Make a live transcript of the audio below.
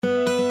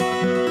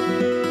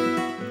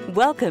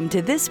Welcome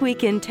to This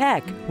Week in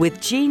Tech with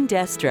Gene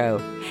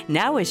Destro.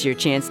 Now is your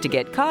chance to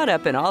get caught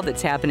up in all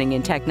that's happening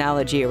in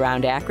technology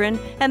around Akron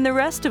and the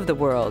rest of the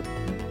world.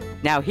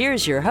 Now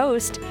here's your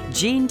host,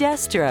 Gene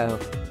Destro.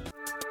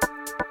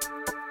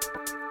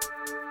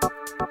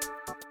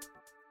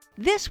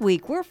 This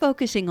week, we're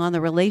focusing on the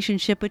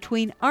relationship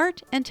between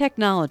art and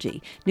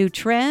technology, new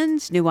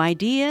trends, new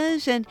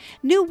ideas, and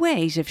new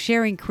ways of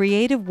sharing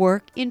creative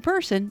work in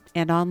person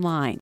and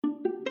online.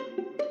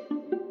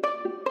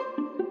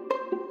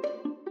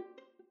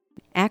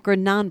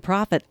 Akron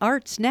nonprofit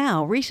Arts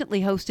Now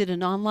recently hosted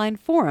an online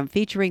forum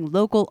featuring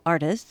local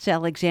artists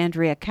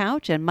Alexandria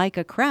Couch and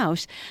Micah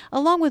Kraus,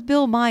 along with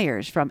Bill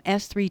Myers from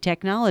S3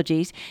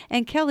 Technologies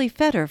and Kelly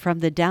Fetter from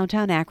the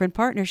Downtown Akron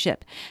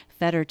Partnership.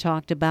 Fetter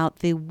talked about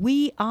the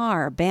We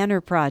Are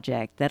banner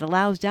project that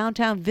allows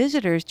downtown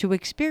visitors to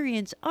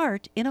experience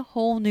art in a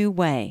whole new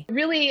way.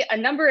 Really, a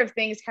number of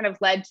things kind of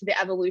led to the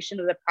evolution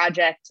of the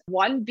project,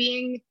 one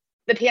being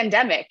the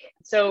pandemic.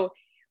 So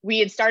we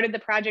had started the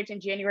project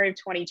in January of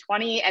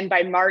 2020, and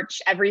by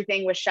March,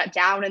 everything was shut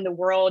down and the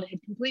world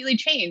had completely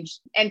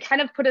changed and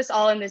kind of put us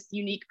all in this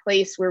unique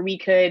place where we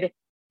could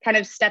kind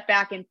of step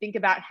back and think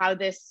about how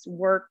this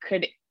work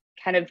could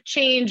kind of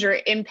change or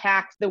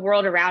impact the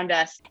world around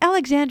us.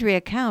 Alexandria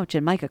Couch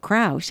and Micah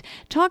Kraus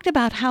talked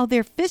about how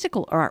their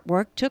physical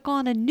artwork took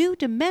on a new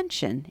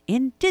dimension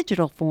in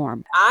digital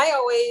form. I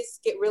always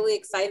get really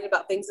excited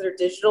about things that are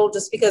digital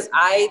just because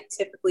I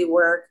typically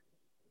work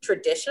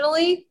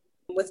traditionally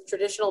with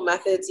traditional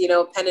methods,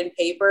 pen and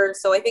paper.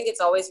 So I think it's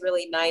always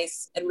really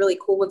nice and really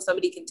cool when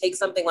somebody can take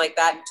something like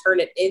that and turn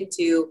it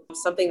into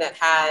something that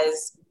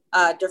has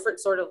a different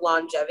sort of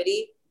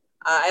longevity.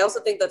 I also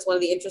think that's one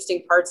of the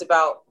interesting parts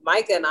about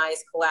Micah and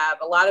I's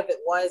collab. A lot of it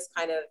was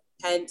kind of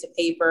pen to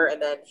paper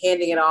and then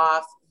handing it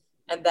off,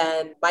 and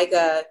then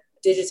Micah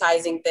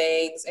digitizing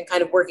things and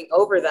kind of working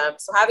over them.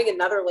 So having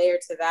another layer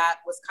to that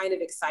was kind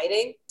of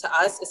exciting to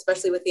us,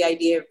 especially with the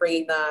idea of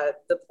bringing the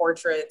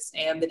portraits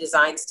and the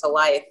designs to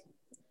life.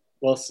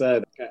 Well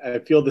said. I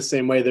feel the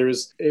same way.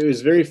 It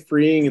was very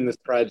freeing in this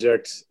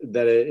project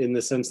in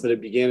the sense that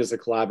it began as a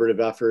collaborative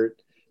effort.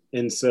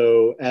 And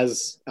so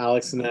as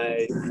Alex and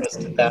I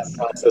tested that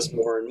process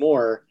more and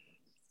more,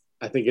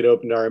 I think it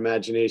opened our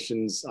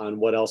imaginations on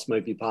what else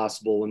might be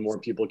possible when more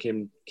people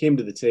came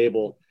to the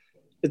table.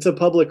 It's a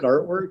public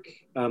artwork,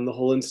 the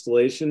whole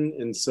installation.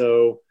 And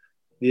so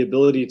the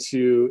ability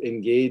to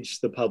engage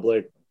the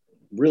public,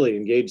 really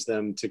engage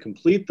them to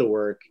complete the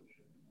work,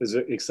 is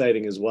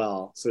exciting as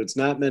well. So it's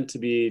not meant to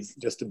be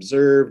just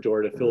observed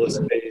or to fill a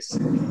space.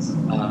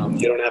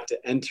 You don't have to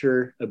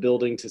enter a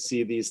building to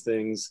see these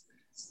things.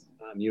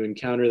 You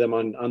encounter them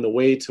on the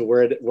way to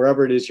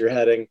wherever it is you're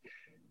heading.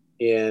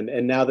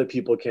 And now that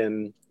people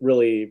can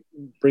really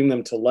bring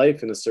them to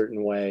life in a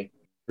certain way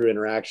through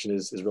interaction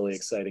is really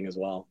exciting as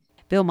well.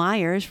 Bill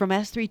Myers from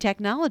S3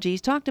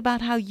 Technologies talked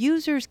about how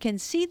users can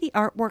see the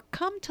artwork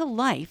come to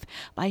life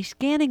by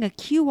scanning a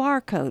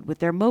QR code with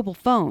their mobile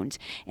phones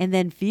and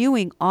then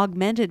viewing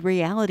augmented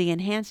reality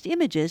enhanced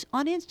images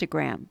on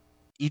Instagram.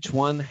 Each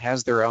one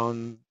has their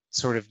own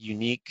sort of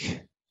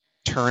unique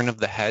turn of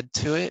the head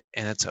to it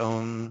and its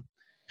own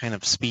kind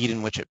of speed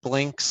in which it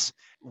blinks.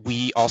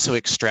 We also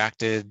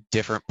extracted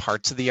different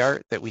parts of the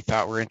art that we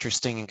thought were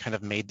interesting and kind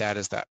of made that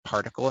as that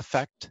particle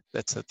effect.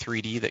 That's a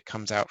 3D that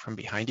comes out from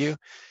behind you.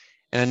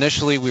 And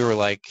initially we were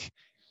like,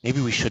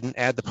 maybe we shouldn't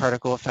add the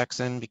particle effects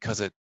in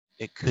because it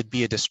could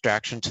be a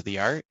distraction to the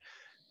art.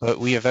 But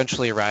we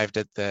eventually arrived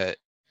at that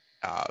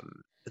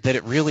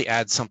it really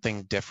adds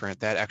something different,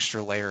 that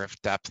extra layer of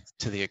depth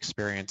to the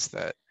experience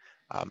that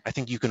I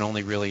think you can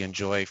only really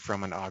enjoy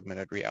from an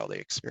augmented reality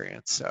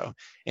experience. So,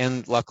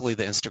 and luckily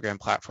the Instagram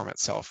platform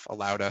itself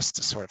allowed us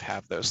to sort of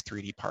have those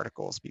 3D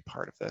particles be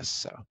part of this.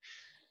 So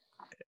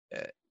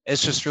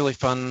it's just really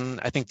fun.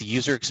 I think the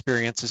user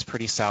experience is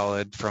pretty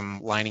solid from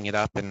lining it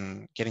up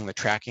and getting the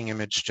tracking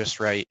image just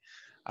right.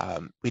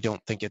 We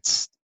don't think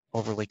it's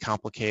overly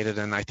complicated.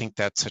 And I think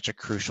that's such a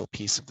crucial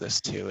piece of this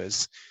too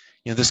is,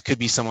 this could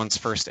be someone's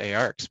first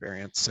AR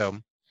experience. So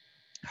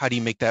how do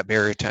you make that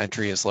barrier to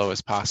entry as low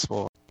as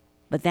possible?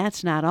 But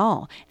that's not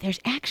all. There's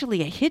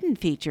actually a hidden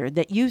feature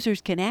that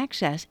users can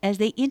access as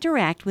they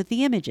interact with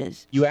the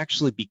images. You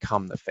actually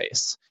become the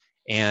face,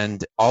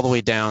 and all the way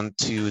down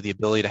to the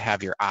ability to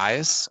have your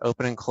eyes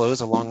open and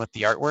close along with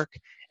the artwork,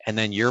 and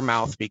then your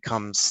mouth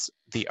becomes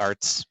the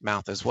art's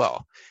mouth as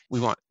well. We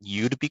want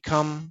you to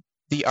become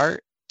the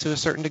art to a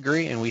certain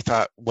degree, and we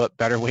thought what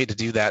better way to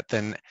do that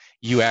than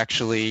you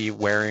actually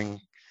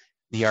wearing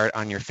the art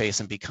on your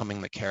face and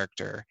becoming the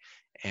character.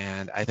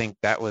 And I think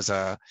it was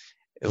a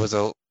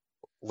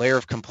layer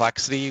of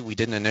complexity we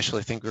didn't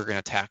initially think we were going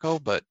to tackle,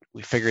 but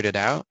we figured it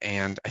out,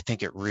 and I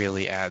think it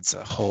really adds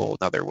a whole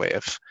other way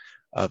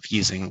of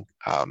using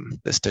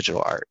this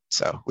digital art.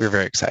 So we're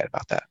very excited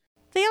about that.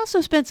 They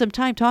also spent some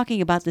time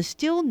talking about the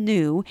still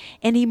new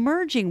and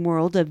emerging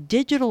world of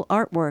digital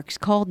artworks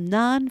called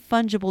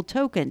non-fungible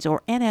tokens,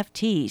 or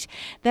NFTs,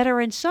 that are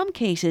in some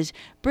cases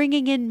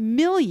bringing in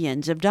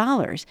millions of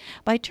dollars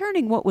by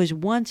turning what was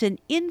once an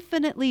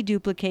infinitely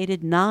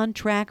duplicated,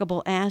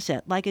 non-trackable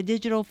asset like a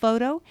digital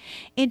photo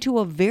into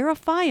a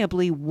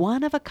verifiably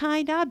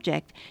one-of-a-kind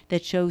object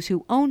that shows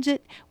who owns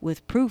it,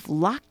 with proof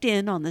locked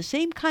in on the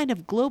same kind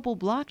of global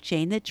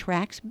blockchain that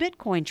tracks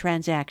Bitcoin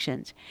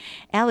transactions.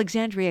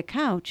 Alexandria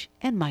Couch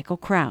and Michael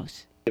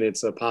Kraus. And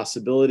it's a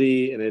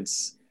possibility, and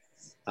it's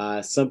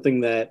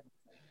something that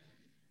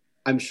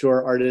I'm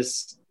sure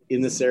artists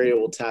in this area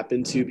will tap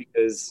into,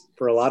 because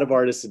for a lot of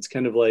artists, it's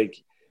kind of like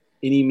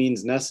any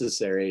means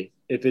necessary.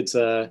 If it's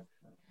a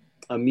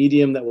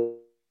medium that will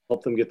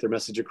help them get their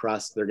message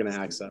across, they're going to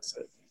access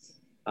it.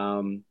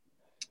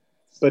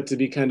 But to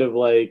be kind of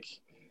like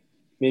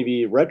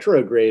maybe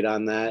retrograde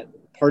on that,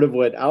 part of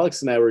what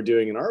Alex and I were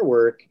doing in our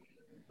work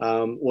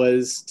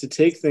was to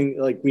take things,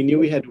 like we knew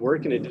we had to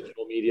work in a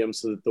digital medium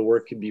so that the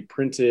work could be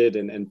printed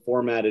and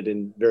formatted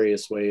in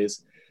various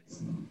ways.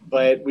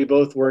 But we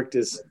both worked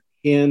as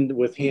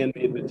with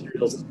handmade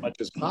materials as much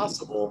as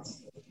possible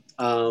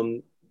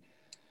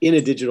in a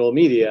digital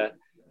media,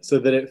 so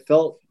that it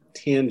felt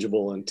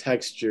tangible and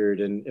textured,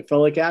 and it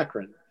felt like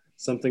Akron,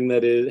 something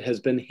that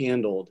has been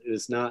handled. It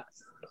is not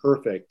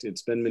perfect.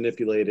 It's been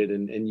manipulated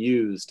and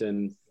used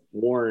and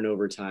worn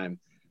over time.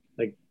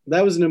 Like,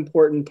 that was an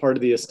important part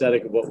of the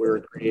aesthetic of what we were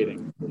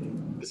creating,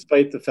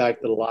 despite the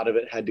fact that a lot of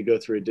it had to go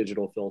through a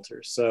digital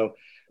filter. So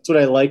that's what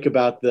I like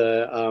about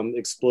the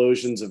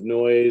explosions of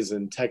noise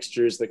and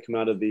textures that come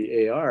out of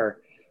the AR,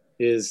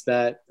 is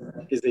that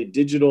is a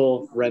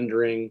digital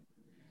rendering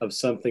of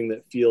something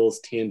that feels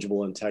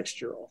tangible and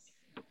textural,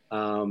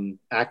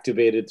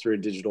 activated through a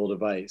digital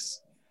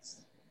device.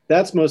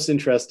 That's most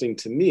interesting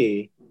to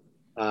me,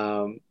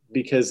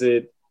 because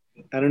it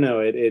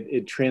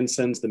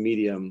transcends the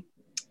medium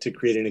to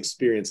create an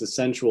experience, a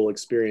sensual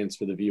experience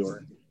for the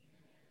viewer.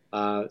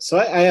 So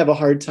I have a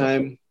hard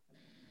time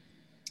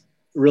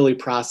really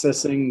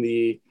processing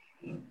the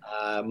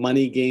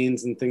money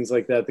gains and things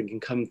like that can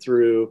come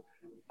through,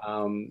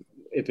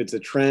 if it's a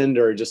trend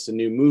or just a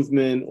new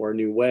movement or a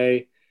new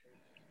way.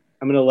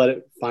 I'm going to let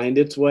it find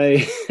its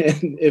way.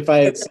 And if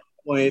I at some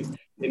point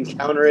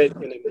encounter it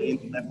in a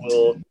means that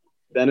will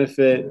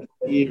benefit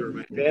me or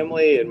my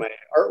family and my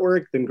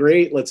artwork, then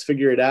great, let's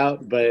figure it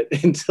out. But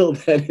until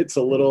then, it's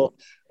a little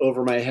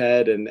over my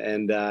head, and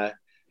I'm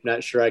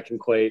not sure I can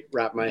quite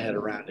wrap my head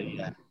around it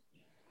yet.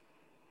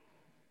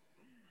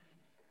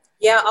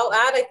 Yeah, I'll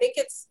add, I think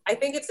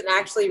it's an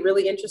actually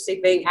really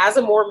interesting thing. As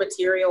a more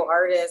material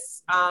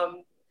artist,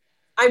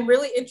 I'm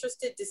really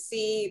interested to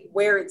see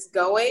where it's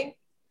going,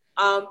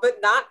 but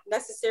not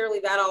necessarily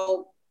that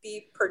I'll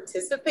be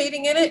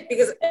participating in it,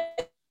 because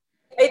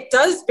it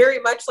does very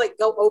much like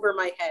go over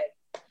my head.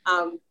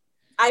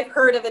 I've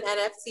heard of an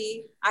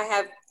NFT. I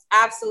have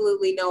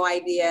absolutely no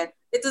idea.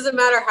 It doesn't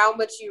matter how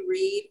much you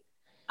read.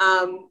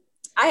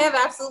 I have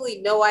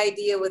absolutely no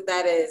idea what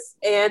that is.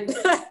 And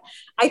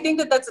I think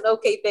that that's an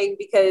okay thing,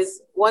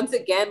 because once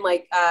again,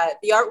 like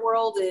the art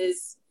world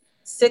is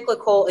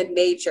cyclical in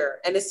nature.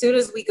 And as soon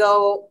as we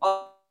go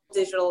all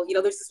digital,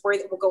 there's this worry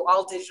that we'll go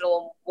all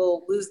digital,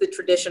 we'll lose the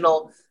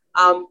traditional.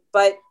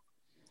 But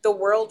the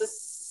world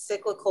is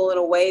cyclical in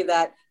a way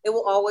that it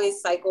will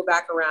always cycle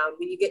back around.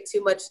 When you get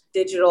too much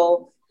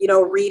digital,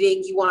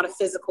 reading, you want a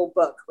physical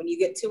book. When you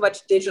get too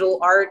much digital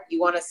art, you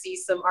want to see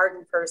some art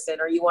in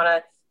person, or you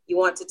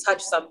want to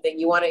touch something,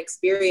 you want to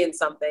experience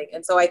something.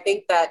 And so I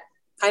think that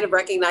kind of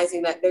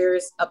recognizing that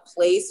there's a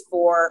place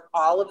for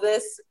all of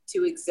this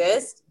to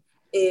exist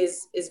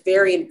is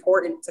very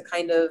important to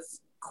kind of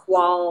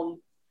qualm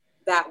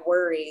that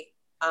worry.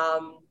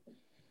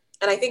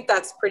 And I think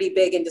that's pretty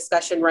big in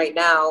discussion right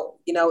now.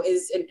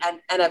 Is an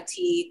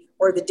NFT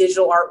or the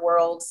digital art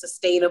world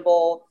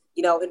sustainable,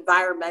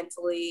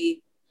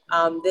 environmentally,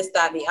 this,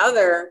 that, and the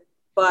other.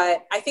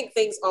 But I think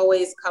things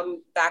always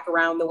come back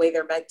around the way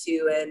they're meant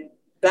to, and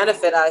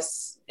benefit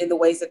us in the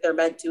ways that they're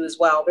meant to as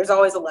well. There's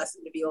always a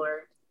lesson to be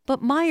learned.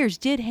 But Myers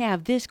did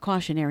have this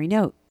cautionary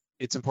note.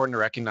 It's important to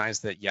recognize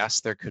that,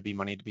 yes, there could be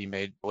money to be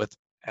made with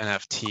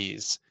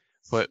NFTs,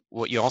 but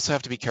what you also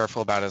have to be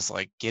careful about is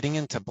like getting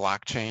into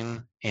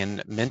blockchain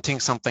and minting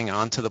something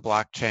onto the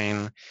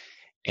blockchain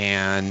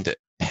and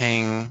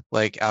paying,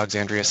 like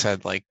Alexandria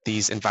said, like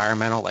these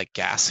environmental, like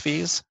gas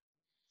fees.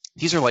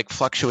 These are like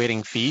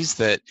fluctuating fees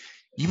that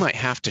you might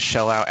have to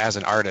shell out as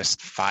an artist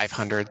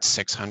 $500,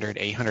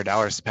 $600,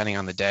 $800, depending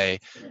on the day,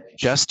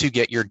 just to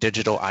get your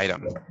digital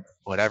item,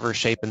 whatever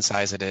shape and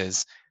size it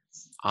is,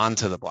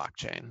 onto the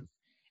blockchain.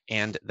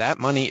 And that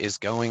money is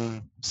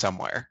going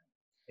somewhere.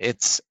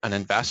 It's an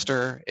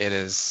investor. It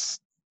is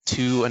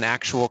to an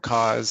actual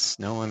cause.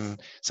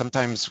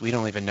 Sometimes we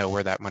don't even know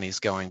where that money is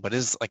going, but it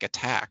is like a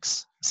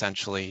tax,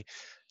 essentially,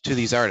 to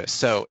these artists.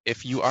 So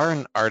if you are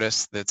an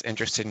artist that's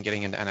interested in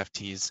getting into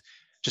NFTs,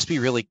 just be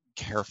really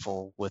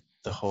careful with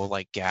the whole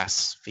like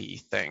gas fee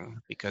thing,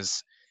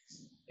 because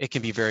it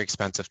can be very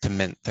expensive to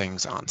mint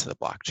things onto the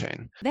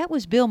blockchain. That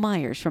was Bill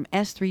Myers from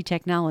S3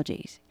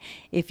 Technologies.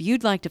 If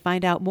you'd like to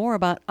find out more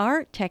about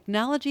art,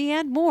 technology,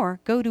 and more,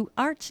 go to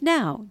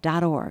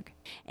artsnow.org.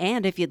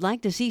 And if you'd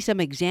like to see some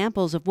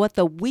examples of what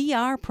the We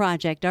Are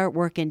Project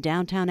artwork in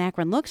downtown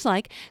Akron looks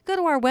like, go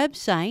to our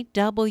website,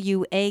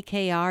 wakr.net,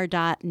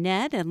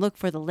 and look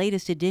for the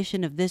latest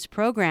edition of this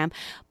program.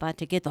 But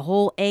to get the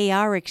whole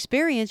AR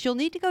experience, you'll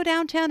need to go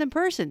downtown in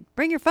person.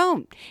 Bring your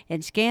phone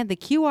and scan the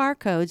QR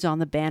codes on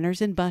the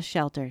banners and bus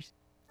shelters.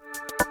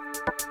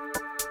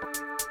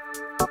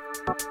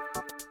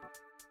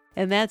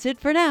 And that's it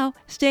for now.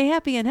 Stay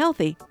happy and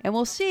healthy, and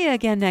we'll see you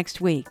again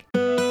next week.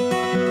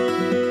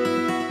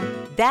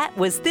 That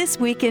was This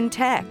Week in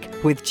Tech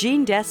with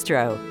Gene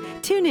Destro.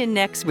 Tune in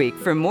next week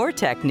for more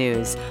tech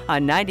news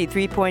on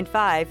 93.5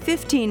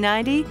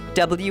 1590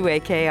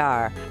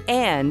 WAKR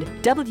and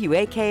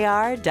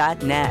WAKR.net.